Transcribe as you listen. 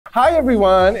Hi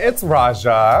everyone, it's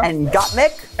Raja and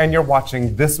Gottmik, and you're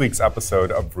watching this week's episode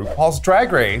of RuPaul's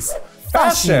Drag Race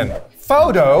Fashion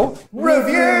Photo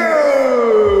Review.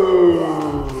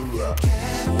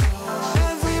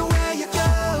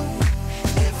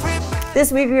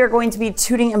 This week we are going to be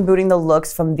tooting and booting the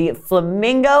looks from the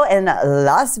Flamingo in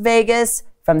Las Vegas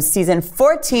from season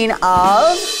 14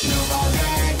 of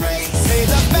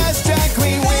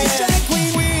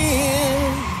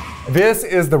This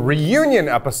is the reunion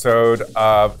episode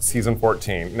of season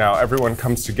 14. Now everyone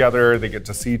comes together, they get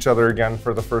to see each other again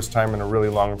for the first time in a really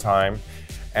long time.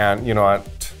 And you know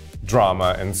what?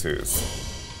 Drama ensues.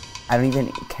 I don't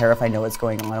even care if I know what's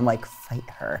going on. I'm like, fight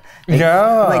her.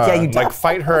 Like,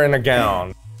 fight her in a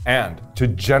gown. And to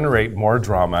generate more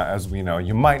drama, as we know,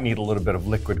 you might need a little bit of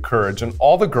liquid courage, and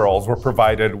all the girls were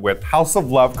provided with House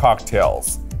of Love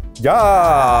cocktails.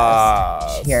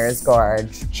 Yes! Cheers,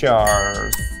 Gorge.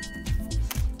 Cheers.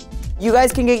 You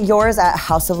guys can get yours at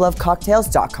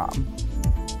houseoflovecocktails.com.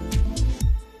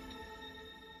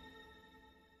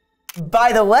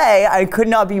 By the way, I could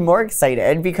not be more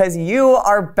excited because you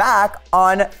are back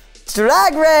on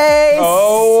Drag Race!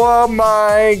 Oh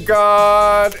my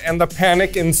God, and the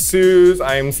panic ensues.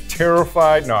 I'm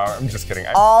terrified. No, I'm just kidding.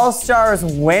 All Stars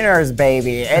winners,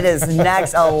 baby. It is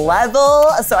next level,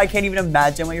 so I can't even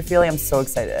imagine what you're feeling. I'm so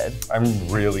excited. I'm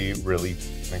really, really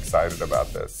excited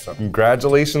about this, so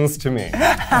congratulations to me.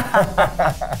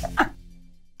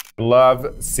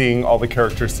 Love seeing all the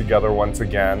characters together once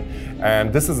again,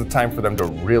 and this is a time for them to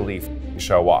really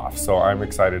show off, so I'm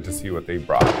excited to see what they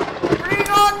brought. Bring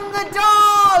on the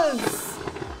dolls!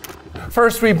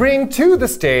 First, we bring to the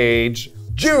stage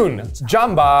June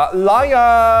Jambalaya.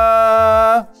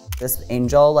 This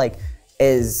angel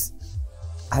has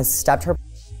stepped her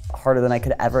harder than I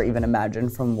could ever even imagine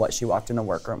from what she walked in the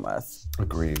workroom with.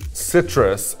 Agreed.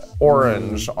 Citrus,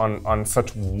 orange on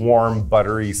such warm,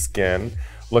 buttery skin.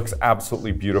 Looks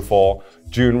absolutely beautiful.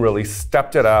 June really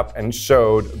stepped it up and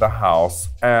showed the house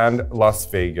and Las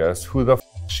Vegas who the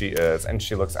she is, and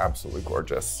she looks absolutely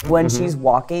gorgeous. When she's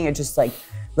walking, it just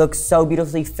looks so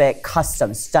beautifully fit,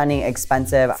 custom, stunning,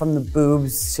 expensive. From the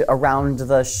boobs to around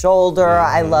the shoulder.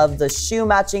 I love the shoe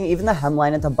matching. Even the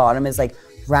hemline at the bottom is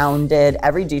rounded.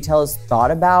 Every detail is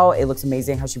thought about. It looks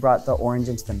amazing how she brought the orange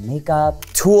into the makeup.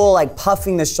 Tulle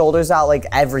puffing the shoulders out,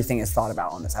 everything is thought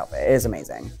about on this outfit. It is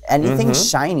amazing. Anything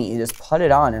shiny, just put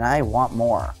it on and I want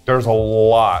more. There's a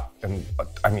lot, and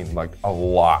I mean a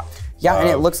lot. Yeah, and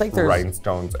it looks like there's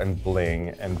rhinestones and bling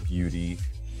and beauty.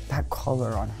 That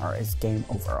color on her is game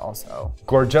over also.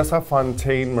 Gorgessa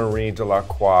Fontaine Marie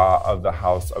Delacroix of the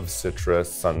House of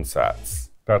Citrus Sunsets.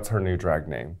 That's her new drag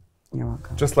name. You're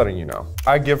welcome. Just letting you know.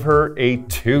 I give her a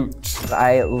toot.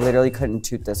 I literally couldn't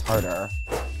toot this harder.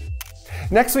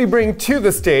 Next we bring to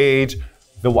the stage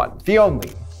the one, the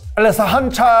only, Alyssa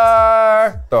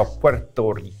Hunter, the Puerto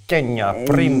Riqueña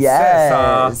princesa.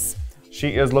 Yes.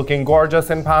 She is looking gorgeous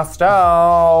in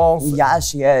pastels. Yeah,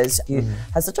 she is. She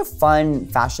has such a fun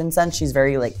fashion sense. She's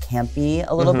very campy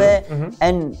a little bit.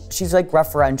 And she's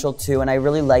referential too. And I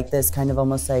really like this kind of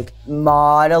almost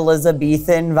mod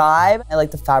Elizabethan vibe. I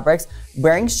like the fabrics.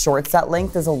 Wearing shorts that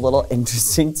length is a little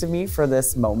interesting to me for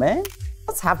this moment.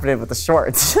 What's happening with the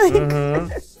shorts?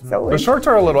 The shorts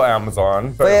are a little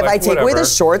Amazon, but if I take away the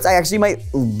shorts, I actually might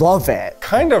love it.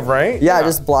 Kind of, right? Yeah,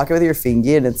 just block it with your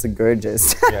fingy and it's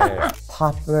gorgeous. Yeah.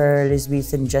 Proper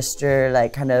Elizabethan gesture,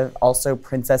 kind of also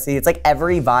princessy. It's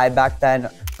every vibe back then.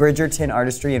 Bridgerton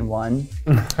artistry in one.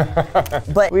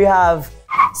 But we have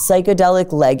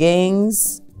psychedelic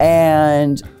leggings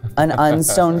and an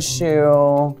unsewn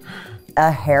shoe,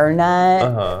 a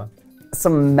hairnet,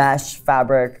 some mesh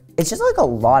fabric. It's just a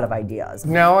lot of ideas.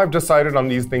 Now I've decided on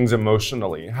these things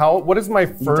emotionally. What is my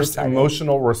first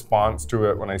emotional response to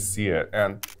it when I see it?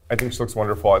 And I think she looks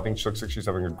wonderful. I think she looks like she's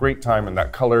having a great time, and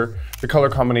that color, the color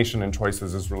combination and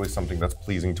choices is really something that's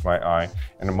pleasing to my eye.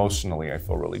 And emotionally, I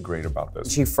feel really great about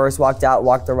this. She first walked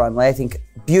the runway. I think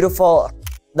beautiful.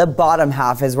 The bottom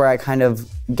half is where I kind of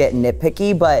get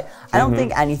nitpicky, but I don't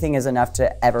think anything is enough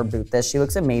to ever boot this. She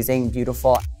looks amazing,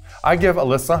 beautiful. I give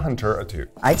Alyssa Hunter a toot.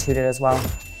 I tooted as well.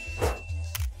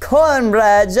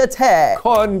 Cornbread jeté.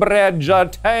 Cornbread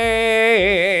jeté.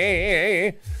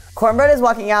 Cornbread is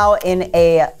walking out in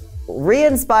a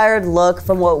re-inspired look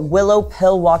from what Willow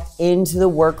Pill walked into the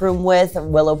workroom with.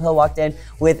 Willow Pill walked in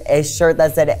with a shirt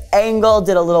that said Angle,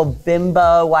 did a little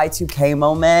bimbo Y2K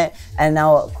moment, and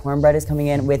now Cornbread is coming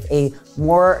in with a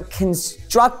more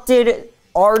constructed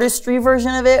artistry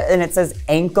version of it, and it says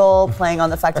ankle, playing on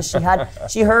the fact that she hurt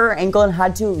her ankle and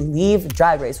had to leave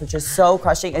Drag Race, which is so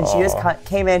crushing, and she just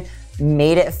came in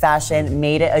made it fashion,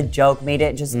 made it a joke, made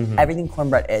it just everything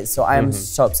cornbread is. So I'm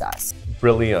so obsessed.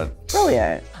 Brilliant.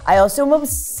 Brilliant. I also am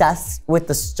obsessed with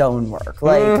the stonework.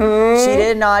 Like, she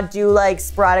did not do like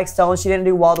sporadic stones. She didn't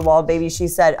do wall-to-wall, baby. She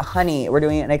said, honey, we're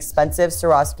doing an expensive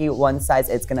Swarovski one size.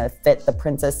 It's gonna fit the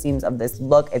princess seams of this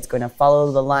look. It's gonna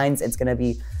follow the lines. It's gonna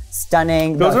be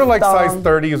stunning. Those are like size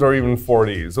 30s or even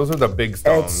 40s. Those are the big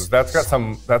stones. That's got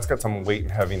some weight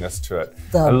and heaviness to it.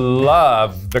 I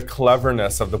love the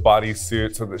cleverness of the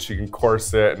bodysuit so that she can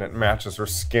corset and it matches her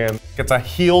skin. It's a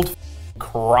heeled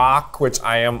croc, which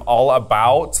I am all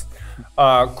about.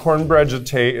 Cornbread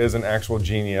Jeté is an actual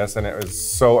genius, and it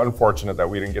was so unfortunate that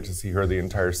we didn't get to see her the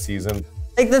entire season.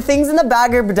 Like the things in the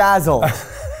bag are bedazzled.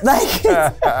 Like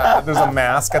there's a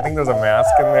mask. I think there's a mask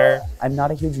in there. I'm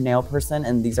not a huge nail person,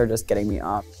 and these are just getting me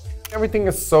up. Everything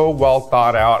is so well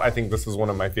thought out. I think this is one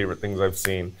of my favorite things I've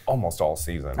seen almost all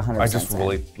season. I just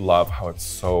really love how it's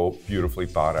so beautifully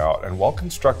thought out and well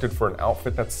constructed for an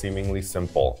outfit that's seemingly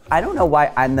simple. I don't know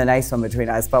why I'm the nice one between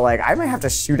us, but like I might have to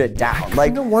shoot it down.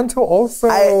 Like, I don't want to also.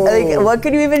 Like, what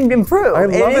could you even improve? I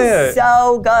love it. It is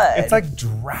so good. It's like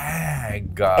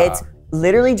drag. It's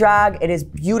literally drag. It is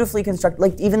beautifully constructed.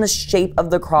 Like even the shape of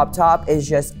the crop top is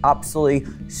just absolutely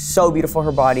so beautiful.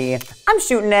 Her body. I'm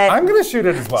shooting it. I'm gonna shoot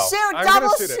it as well. I'm double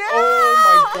gonna shoot shoot. It.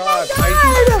 Oh my god.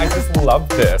 I just love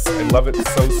this. I love it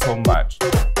so much.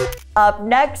 Up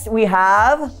next we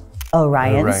have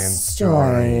Orion's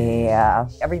story.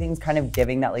 Everything's kind of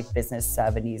giving that like business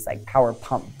 70s like power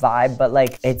pump vibe, but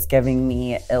like it's giving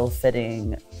me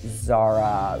ill-fitting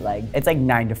Zara. Like it's like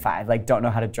 9 to 5. Like don't know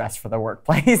how to dress for the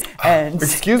workplace. And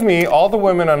excuse me, all the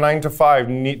women on 9 to 5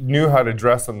 knew how to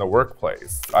dress in the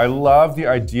workplace. I love the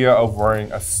idea of wearing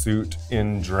a suit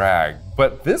in drag,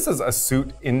 but this is a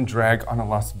suit in drag on a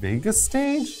Las Vegas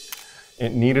stage.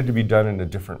 It needed to be done in a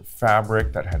different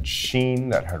fabric that had sheen,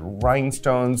 that had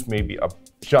rhinestones, maybe a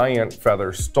giant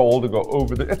feather stole to go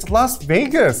over the. It's Las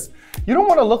Vegas. You don't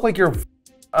want to look like you're,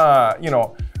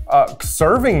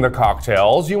 serving the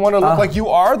cocktails. You want to look like you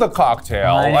are the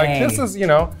cocktail. Honey. Like this is,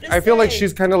 I feel like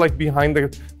she's kind of like behind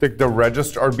the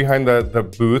register or behind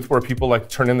the booth where people like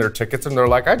turn in their tickets and they're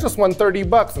like, I just won 30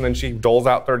 bucks, and then she doles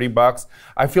out 30 bucks.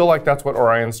 I feel like that's what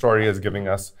Orion's story is giving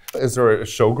us. Is there a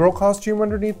showgirl costume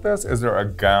underneath this? Is there a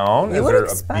gown? Is there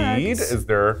a bead? Is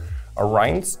there a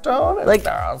rhinestone? Like, is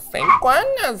there a sequin?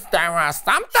 Is there a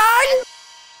something?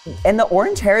 And the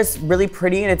orange hair is really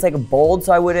pretty and it's like bold,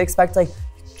 so I would expect like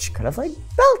she could have like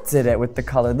belted it with the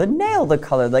color, the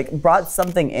color, like brought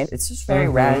something in. It's just very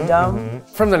random.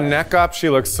 From the neck up, she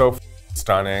looks so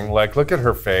stunning. Like, look at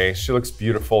her face. She looks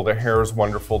beautiful. The hair is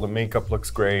wonderful. The makeup looks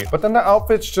great. But then the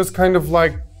outfit's just kind of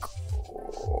like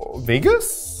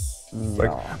Vegas?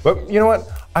 Like, but you know what?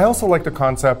 I also like the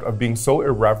concept of being so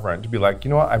irreverent to be like,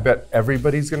 you know what? I bet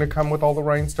everybody's gonna come with all the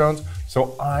rhinestones,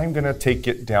 so I'm gonna take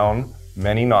it down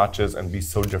many notches and be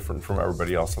so different from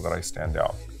everybody else so that I stand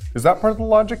out. Is that part of the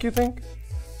logic, you think?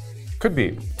 Could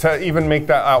be. To even make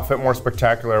that outfit more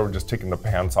spectacular, I would just taking the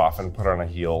pants off and put on a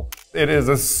heel. It is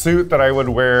a suit that I would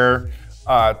wear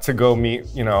to go meet,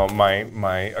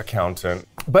 my accountant.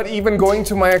 But even going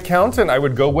to my accountant, I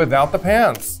would go without the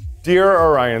pants. Dear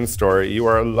Orion Story, you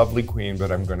are a lovely queen,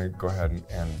 but I'm gonna go ahead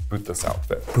and boot this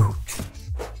outfit. Boot.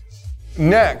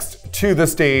 Next to the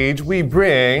stage, we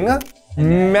bring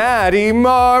Maddie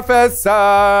Morphosis.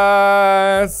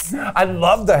 I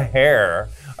love the hair.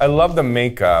 I love the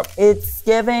makeup. It's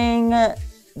giving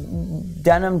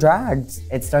denim drags.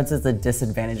 It starts as a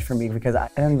disadvantage for me because I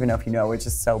don't even know if you know, which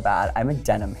is so bad. I'm a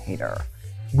denim hater.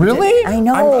 Really? I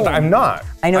know. I'm not.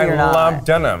 I know you're not. I love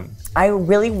denim. I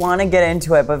really want to get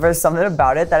into it, but there's something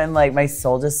about it that I'm like, my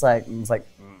soul just like, it's like.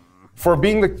 For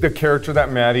being the character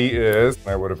that Maddie is,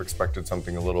 I would have expected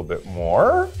something a little bit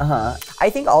more. I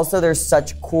think also there's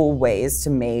such cool ways to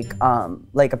make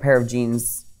like a pair of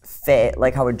jeans fit,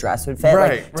 like how a dress would fit.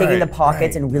 Like taking the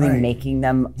pockets and really making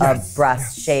them a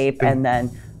breast shape and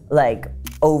then like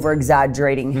over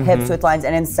exaggerating hips with lines,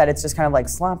 and instead it's just kind of like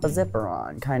slap a zipper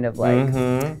on, kind of like.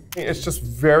 It's just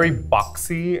very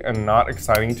boxy and not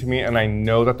exciting to me, and I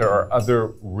know that there are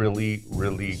other really,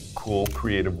 really cool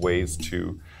creative ways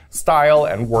to style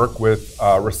and work with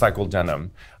recycled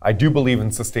denim. I do believe in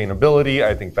sustainability.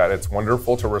 I think that it's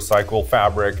wonderful to recycle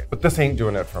fabric, but this ain't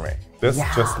doing it for me. This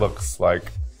just looks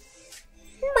like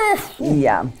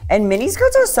Yeah, and mini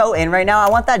skirts are so in right now. I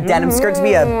want that denim skirt to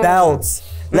be a belt.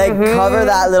 Like cover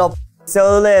that little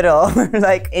so little,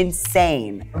 like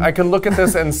insane. I can look at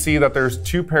this and see that there's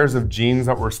 2 pairs of jeans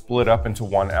that were split up into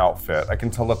one outfit. I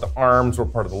can tell that the arms were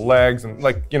part of the legs and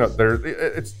like,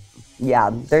 it's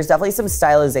Yeah, there's definitely some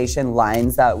stylization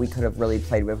lines that we could have really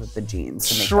played with the jeans.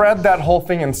 Shred that whole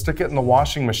thing and stick it in the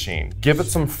washing machine. Give it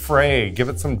some fray, give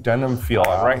it some denim feel.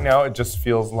 And right now it just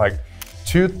feels like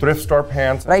 2 thrift store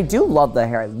pants. But I do love the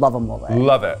hair, I love them all.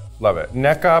 Love it, love it.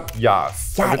 Neck up,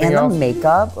 yes. Yeah, Everything and else? the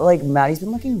makeup, like Maddie's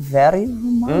been looking very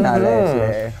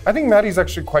lately. I think Maddie's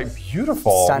actually quite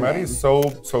beautiful. Stunning. Maddie's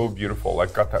so beautiful.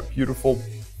 Like got that beautiful,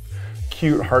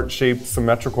 cute heart-shaped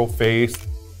symmetrical face.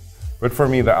 But for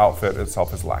me, the outfit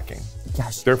itself is lacking.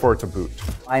 Yes. Therefore, it's a boot.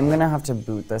 I'm gonna have to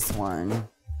boot this one.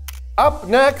 Up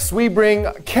next, we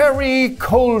bring Carrie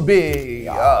Colby.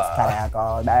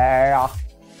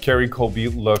 Carrie Colby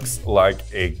looks like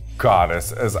a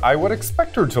goddess, as I would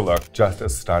expect her to look. Just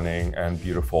as stunning and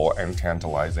beautiful and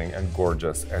tantalizing and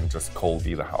gorgeous and just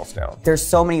Colby the house down. There's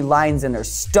so many lines and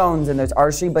there's stones and there's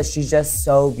archery, but she's just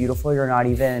so beautiful. You're not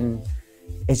even,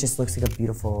 it just looks like a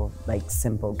beautiful, like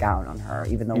simple gown on her.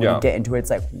 Even though when you get into it,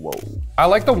 it's like, whoa. I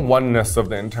like the oneness of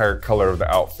the entire color of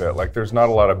the outfit. Like there's not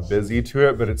a lot of busy to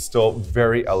it, but it's still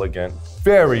very elegant,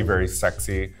 very, very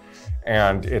sexy.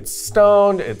 And it's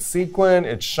stoned, it's sequined,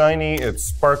 it's shiny, it's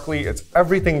sparkly, it's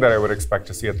everything that I would expect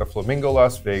to see at the Flamingo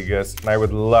Las Vegas. And I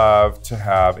would love to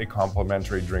have a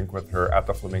complimentary drink with her at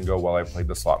the Flamingo while I played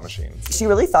the slot machines. She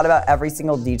really thought about every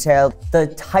single detail. The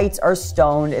tights are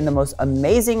stoned in the most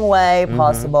amazing way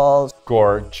possible.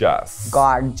 Gorgeous.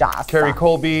 Gorgeous. Carrie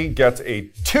Colby gets a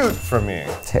toot from me.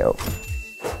 2.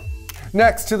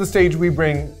 Next to the stage we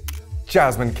bring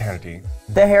Jasmine Kennedy.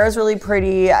 The hair is really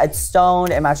pretty, it's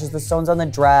stoned, it matches the stones on the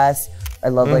dress. I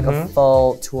love like a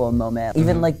full tulle moment.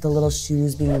 Even like the little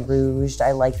shoes being rouged,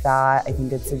 I like that. I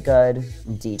think it's a good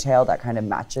detail that kind of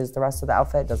matches the rest of the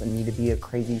outfit. Doesn't need to be a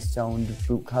crazy stoned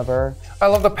boot cover. I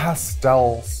love the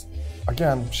pastels.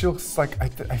 Again, she looks like, I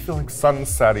feel like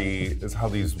sunset-y is how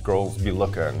these girls be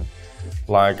looking.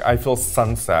 Like, I feel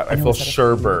sunset, I feel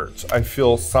sherbet, I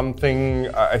feel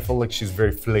something, I feel like she's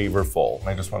very flavorful.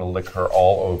 I just want to lick her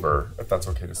all over, if that's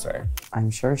okay to say. I'm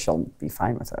sure she'll be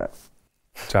fine with it.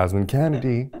 Jasmine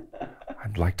Kennedy,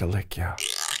 I'd like to lick you.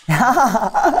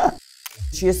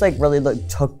 She just like really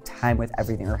took time with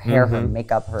everything. Her hair, her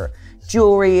makeup, her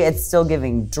jewelry. It's still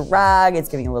giving drag, it's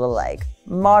giving a little like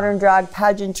modern drag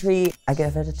pageantry. I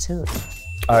give it a toot.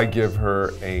 I give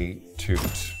her a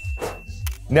toot.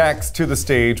 Next to the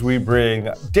stage, we bring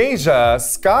Deja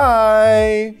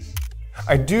Skye.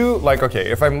 I do like, okay,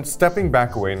 if I'm stepping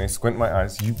back away and I squint my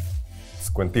eyes, you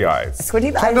squint the eyes.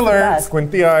 Squinty the eyes. Time to learn,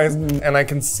 squint the eyes. And I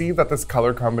can see that this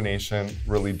color combination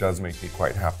really does make me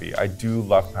quite happy. I do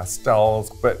love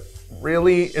pastels, but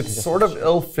really, it's sort of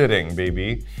ill-fitting,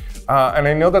 baby. And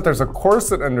I know that there's a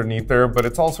corset underneath there, but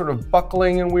it's all sort of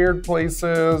buckling in weird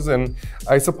places. And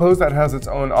I suppose that has its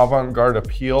own avant-garde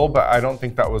appeal, but I don't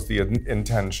think that was the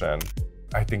intention.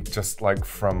 I think just like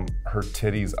from her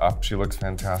titties up, she looks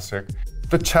fantastic.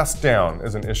 The chest down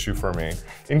is an issue for me,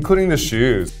 including the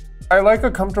shoes. I like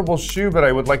a comfortable shoe, but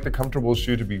I would like the comfortable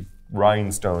shoe to be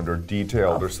rhinestoned or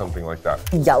detailed or something like that.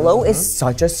 Yellow is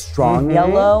such a strong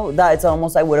yellow that it's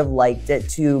almost, I would have liked it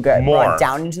to get brought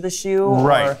down into the shoe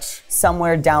or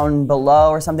somewhere down below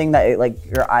or something that like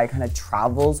your eye kind of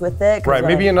travels with it. Right,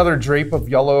 maybe another drape of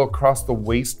yellow across the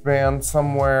waistband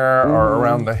somewhere or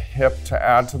around the hip to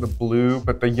add to the blue,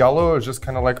 but the yellow is just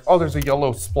kind of like, oh, there's a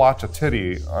yellow splotch of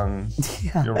titty on,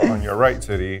 your right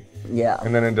titty. Yeah.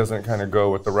 And then it doesn't kind of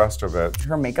go with the rest of it.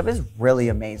 Her makeup is really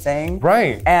amazing.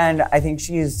 Right. And I think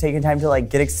she's taken time to like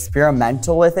get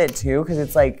experimental with it too, because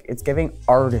it's like, it's giving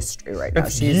artistry right now.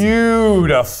 It's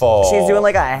beautiful. She's doing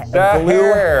like a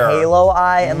blue halo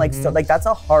eye and like, so, like that's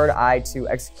a hard eye to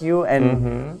execute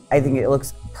and I think it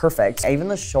looks perfect. Even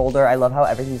the shoulder, I love how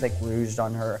everything's like rouged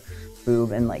on her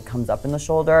boob and like comes up in the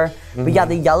shoulder. But yeah,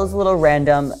 the yellow's a little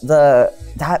random.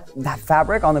 That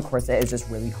fabric on the corset is just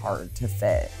really hard to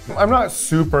fit. I'm not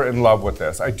super in love with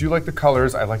this. I do like the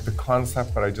colors, I like the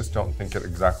concept, but I just don't think it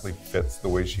exactly fits the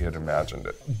way she had imagined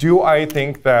it. Do I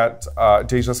think that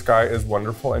Deja Skye is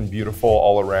wonderful and beautiful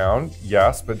all around?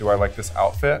 Yes, but do I like this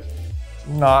outfit?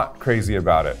 Not crazy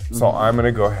about it. So I'm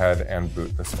gonna go ahead and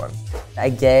boot this one. I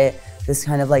get this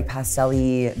kind of like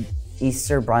pastel-y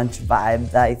Easter brunch vibe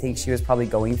that I think she was probably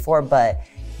going for, but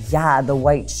yeah, the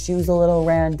white shoe's a little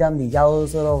random, the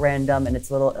yellow's a little random, and it's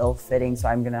a little ill-fitting, so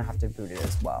I'm gonna have to boot it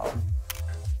as well.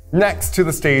 Next to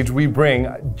the stage, we bring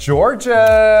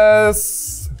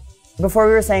Georges. Before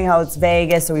we were saying how it's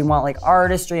Vegas, so we want like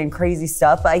artistry and crazy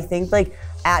stuff, but I think like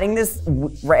adding this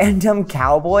random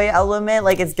cowboy element,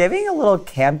 like it's giving a little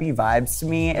campy vibes to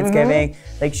me. It's giving,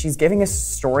 like she's giving a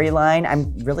storyline.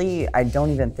 I don't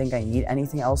even think I need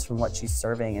anything else from what she's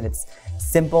serving, and it's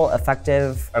simple,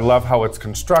 effective. I love how it's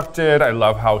constructed. I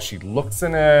love how she looks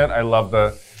in it. I love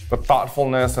the the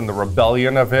thoughtfulness and the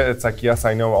rebellion of it. It's like, yes,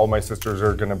 I know all my sisters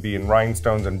are gonna be in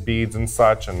rhinestones and beads and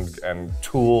such and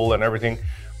tulle and everything.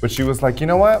 But she was like, you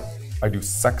know what? I do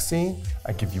sexy,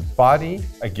 I give you body,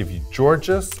 I give you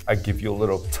gorgeous, I give you a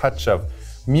little touch of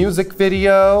music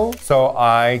video. So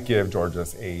I give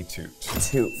Gorgeous a toot.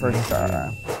 Toot for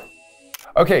sure.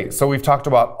 Okay, so we've talked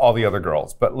about all the other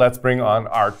girls, but let's bring on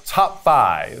our top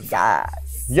 5.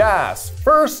 Yes. Yes,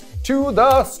 first to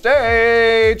the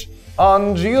stage,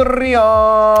 Andrea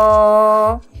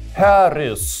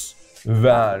Harris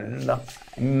Van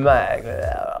Magdalene.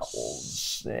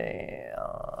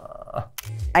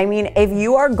 I mean, if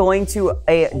you are going to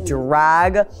a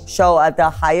drag show at the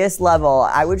highest level,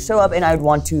 I would show up and I would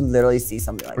want to literally see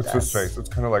something like this. It's this face. It's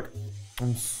kind of like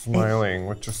I'm smiling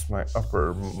with just my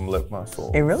upper lip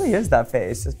muscle. It really is that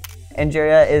face.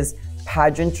 Andrea is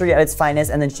pageantry at its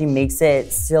finest, and then she makes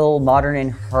it still modern in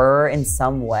her in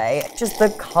some way. Just the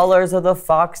colors of the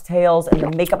foxtails and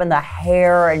the makeup and the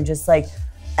hair and just like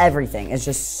everything is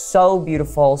just so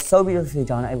beautiful, so beautifully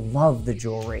done. I love the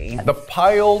jewelry. The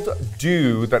piled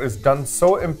dew that is done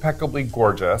so impeccably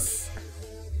gorgeous.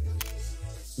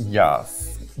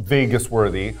 Yes, Vegas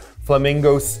worthy.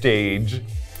 Flamingo stage.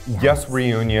 Yes,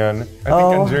 reunion. I think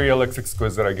Andrea looks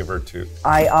exquisite. I give her a toot.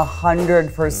 I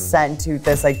 100% toot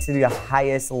this like to the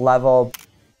highest level.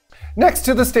 Next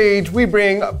to the stage, we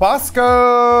bring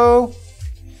Bosco.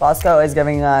 Bosco is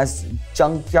giving us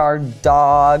junkyard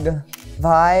dog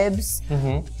vibes.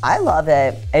 I love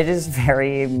it. It is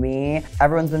very me.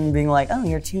 Everyone's been being like, oh,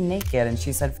 you're too naked. And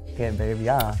she said, fuck it, babe,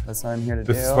 yeah, that's what I'm here to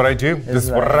do. This is what I do. This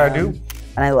is what I do.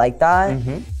 And I like that.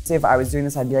 So if I was doing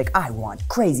this, I'd be like, I want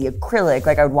crazy acrylic.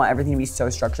 Like I would want everything to be so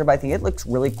structured, but I think it looks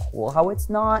really cool how it's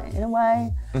not in a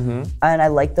way. And I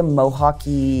like the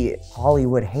mohawky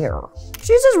Hollywood hair.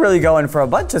 She's just really going for a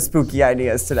bunch of spooky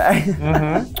ideas today.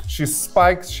 She's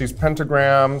spikes, she's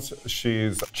pentagrams,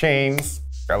 she's chains.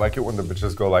 I like it when the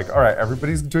bitches go like, all right,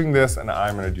 everybody's doing this and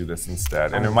I'm gonna do this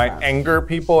instead. And it might anger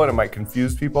people and it might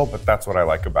confuse people, but that's what I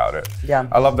like about it. Yeah.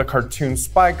 I love the cartoon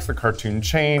spikes, the cartoon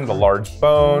chain, the large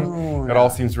bone. It all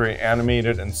seems very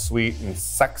animated and sweet and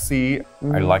sexy.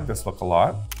 I like this look a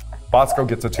lot. Bosco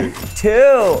gets a toot.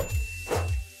 2.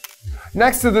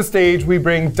 Next to the stage, we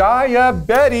bring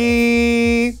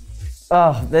Betty.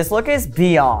 Oh, this look is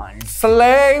beyond.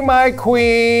 Slay, my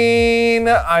queen.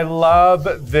 I love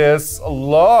this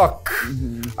look.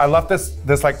 I love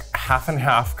this like half and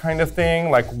half kind of thing.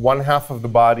 Like one half of the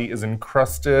body is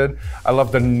encrusted. I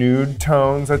love the nude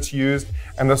tones that's used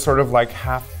and the sort of like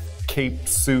half cape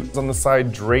suits on the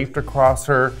side draped across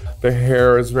her. The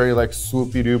hair is very like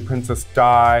swoopy-doo Princess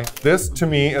Di. This to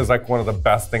me is like one of the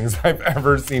best things I've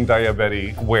ever seen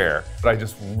Betty wear. But I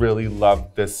just really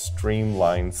love this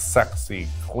streamlined, sexy,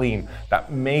 clean.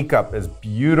 That makeup is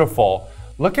beautiful.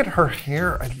 Look at her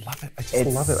hair. I love it. I just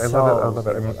love it. I love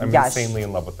it. I'm insanely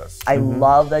in love with this. I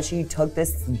love that she took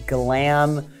this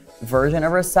glam version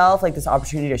of herself, like this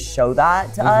opportunity to show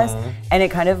that to us. And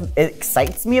it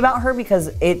excites me about her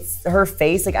because it's her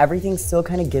face, like everything still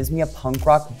kind of gives me a punk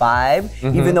rock vibe,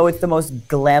 even though it's the most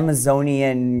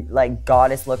glamazonian, like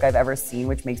goddess look I've ever seen,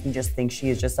 which makes me just think she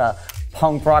is just a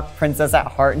punk rock princess at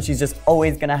heart and she's just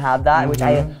always gonna have that, which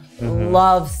I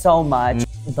love so much.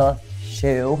 The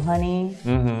shoe, honey.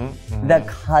 The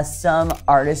custom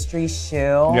artistry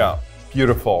shoe. Yeah,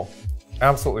 beautiful.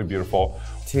 Absolutely beautiful.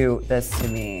 This to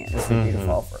me, this is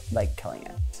beautiful for like killing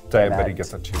it. Betty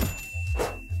gets a 2.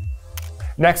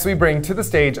 Next we bring to the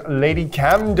stage Lady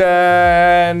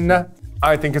Camden.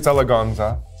 I think it's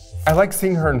Eleganza. I like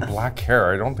seeing her in black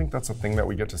hair. I don't think that's a thing that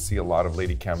we get to see a lot of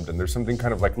Lady Camden. There's something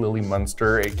kind of like Lily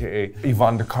Munster, AKA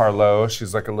Yvonne DiCarlo.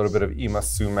 She's like a little bit of Ima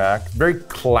Sumac. Very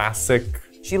classic.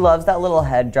 She loves that little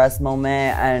headdress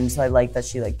moment, and so I like that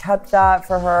she like kept that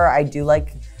for her. I do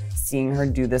like seeing her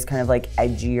do this kind of like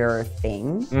edgier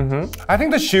thing. I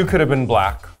think the shoe could have been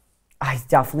black. I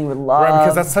definitely would love. Right,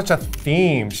 because that's such a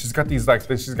theme. She's got these like,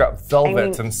 she's got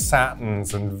velvets and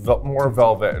satins and more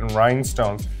velvet and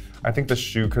rhinestones. I think the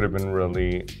shoe could have been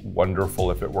really wonderful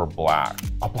if it were black.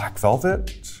 A black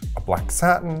velvet, a black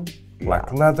satin,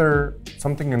 black leather,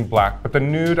 something in black. But the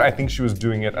nude, I think she was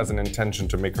doing it as an intention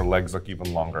to make her legs look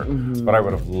even longer. But I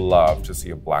would have loved to see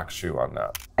a black shoe on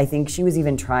that. I think she was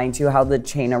even trying to, how the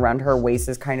chain around her waist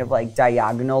is kind of like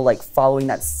diagonal, like following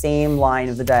that same line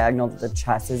of the diagonal that the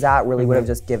chest is at, really would have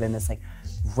just given this like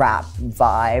wrap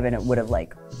vibe, and it would have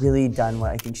like really done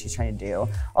what I think she's trying to do.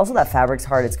 Also that fabric's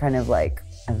hard, it's kind of like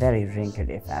a very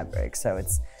wrinkly fabric, so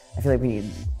it's I feel like we need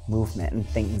movement and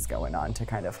things going on to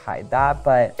kind of hide that,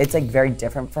 but it's like very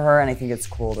different for her, and I think it's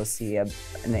cool to see an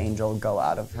angel go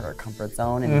out of her comfort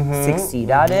zone and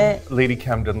succeed at it. Lady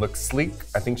Camden looks sleek.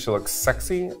 I think she looks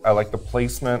sexy. I like the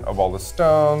placement of all the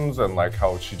stones and like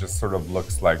how she just sort of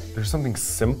looks like there's something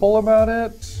simple about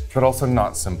it, but also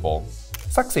not simple.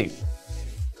 Sexy.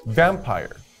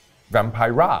 Vampire.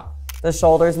 Vampira. The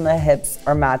shoulders and the hips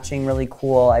are matching really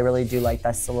cool. I really do like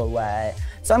that silhouette.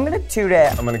 So I'm gonna toot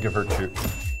it. I'm gonna give her 2.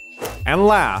 And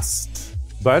last,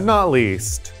 but not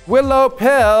least, Willow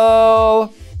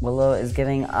Pill. Willow is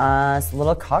giving us a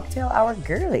little cocktail hour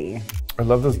girly. I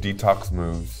love those detox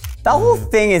moves. The whole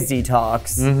thing is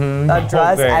detox. That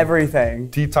dress, everything.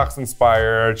 Detox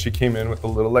inspired. She came in with a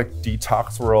little like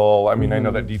detox roll. I mean, I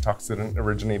know that detox didn't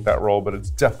originate that roll, but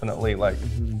it's definitely like,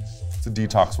 it's a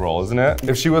detox roll, isn't it?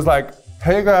 If she was like,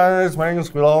 hey guys, my name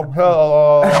is Willow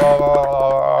Pill.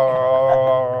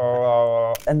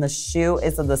 And the shoe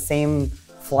is of the same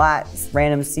flat,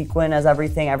 random sequin as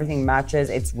everything. Everything matches.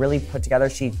 It's really put together.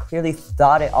 She clearly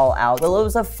thought it all out.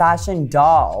 Willow's a fashion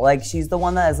doll. Like, she's the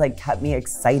one that has like kept me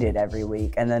excited every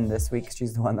week. And then this week,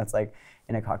 she's the one that's like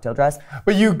in a cocktail dress.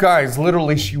 But you guys,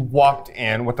 literally, she walked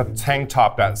in with a tank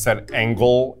top that said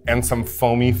angle and some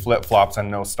foamy flip-flops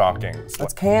and no stockings.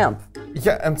 That's camp.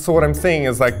 Yeah, and so what I'm saying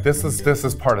is like, this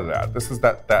is part of that. This is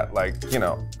that like, you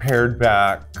know, pared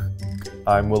back,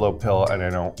 I'm Willow Pill and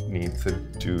I don't need to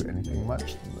do anything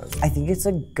much than this. I think it's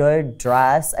a good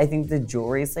dress. I think the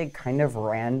jewelry's like kind of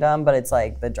random, but it's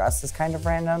like the dress is kind of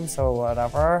random, so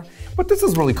whatever. But this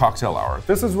is really cocktail hour.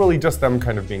 This is really just them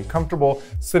kind of being comfortable,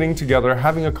 sitting together,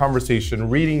 having a conversation,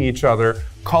 reading each other,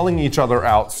 calling each other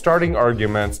out, starting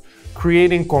arguments,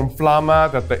 creating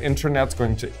conflama that the internet's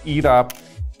going to eat up.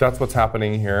 That's what's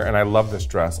happening here, and I love this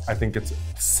dress. I think it's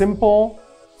simple,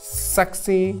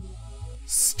 sexy,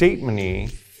 statement-y,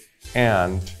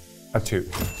 and a toot.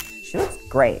 She looks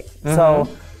great. So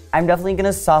I'm definitely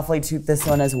gonna softly toot this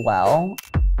one as well.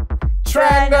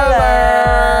 Trend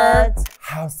alert!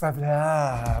 House of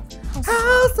Love.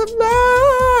 House of Love!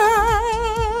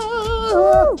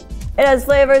 It has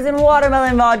flavors in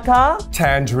watermelon vodka,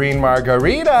 Tangerine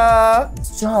margarita,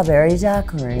 strawberry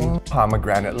daiquiri,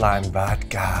 pomegranate lime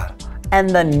vodka, and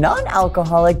the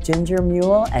non-alcoholic ginger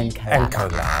mule and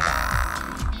colada.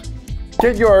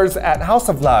 Get yours at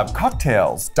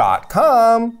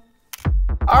houseoflovecocktails.com.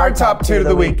 Our top toot of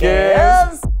the week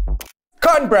is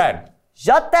cornbread.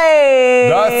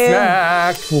 Jate! The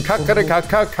snack.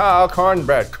 Cornbread.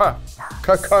 Cornbread.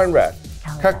 Cornbread. Cornbread.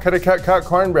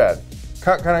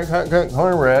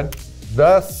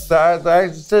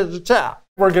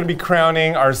 We're going to be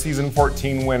crowning our season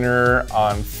 14 winner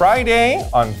on Friday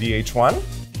on VH1.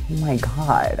 Oh my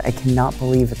God, I cannot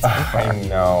believe it's over. I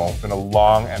know, it's been a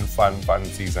long and fun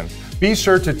season. Be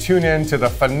sure to tune in to the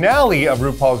finale of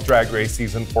RuPaul's Drag Race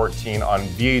season 14 on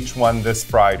VH1 this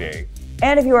Friday.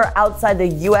 And if you are outside the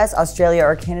US, Australia,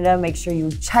 or Canada, make sure you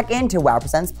check into Wow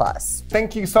Presents Plus.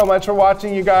 Thank you so much for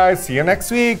watching, you guys. See you next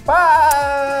week.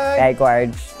 Bye. Bye,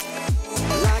 gorge.